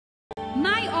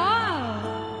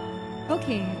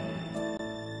Okay.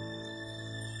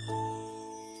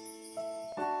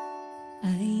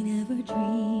 I never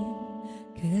dreamed,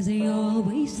 'cause I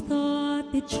always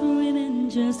thought that dreaming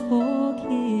just for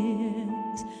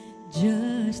kids,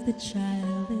 just a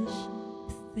childish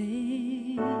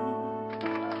thing.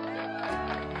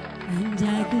 And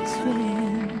I could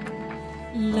swear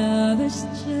love is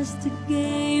just a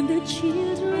game that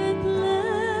children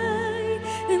play,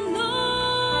 and no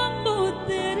more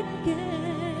than again.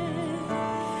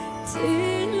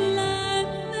 Till I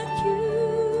met you,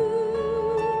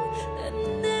 I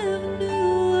never knew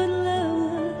what love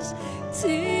was.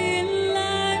 Till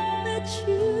I met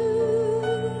you,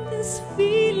 this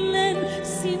feeling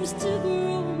seems to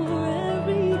grow more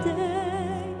every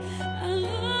day. I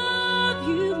love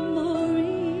you more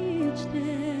each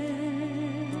day.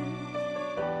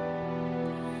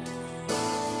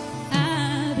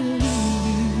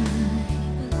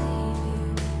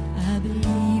 I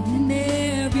believe in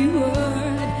every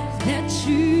word that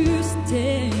you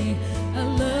say. I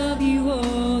love you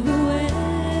all the way.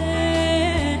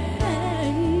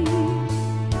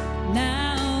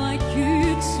 Now I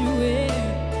could swear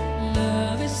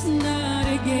love is not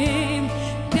a game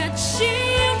that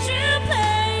children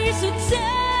play. So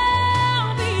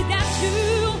tell me that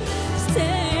you'll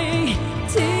stay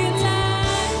till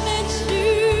I met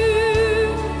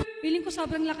you. Feeling ko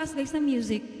sobrang lakas guys ng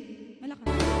music.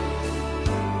 Malakas.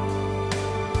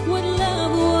 What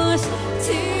love was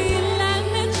till I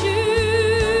met you.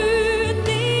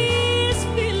 This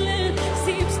feeling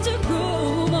seems to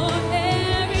grow more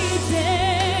every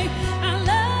day. I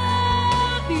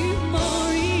love you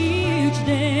more each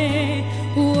day.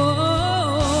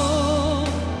 Whoa.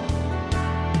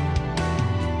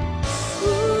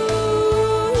 Ooh,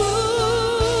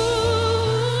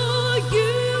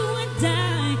 you and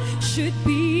I should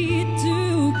be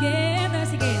together.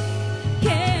 Sige.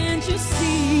 Can't you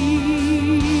see?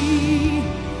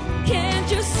 Can't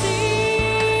you see?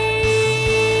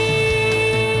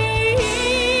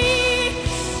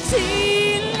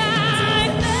 Till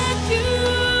I met you,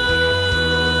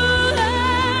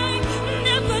 I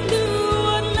never knew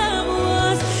what love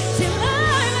was. Till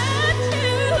I met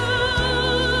you,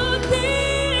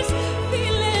 this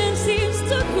feeling seems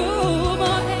to grow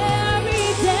more every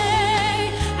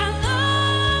day. I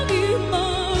love you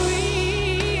more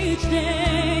each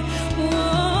day.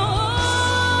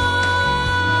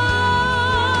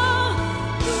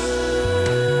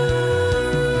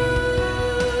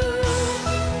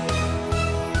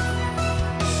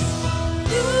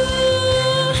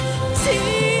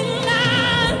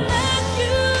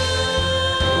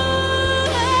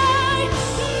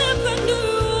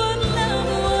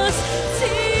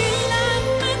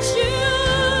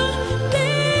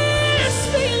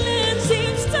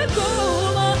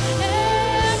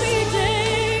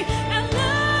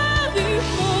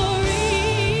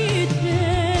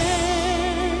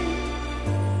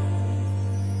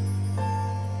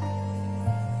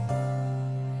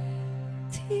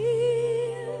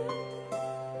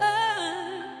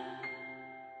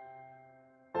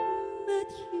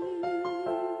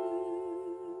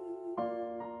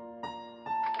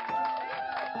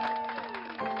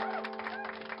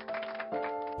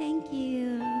 Thank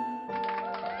you.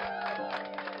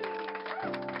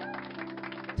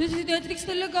 Si Tetrix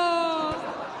talaga.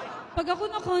 Pag ako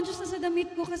na-conscious na sa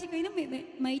damit ko kasi kayo na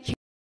may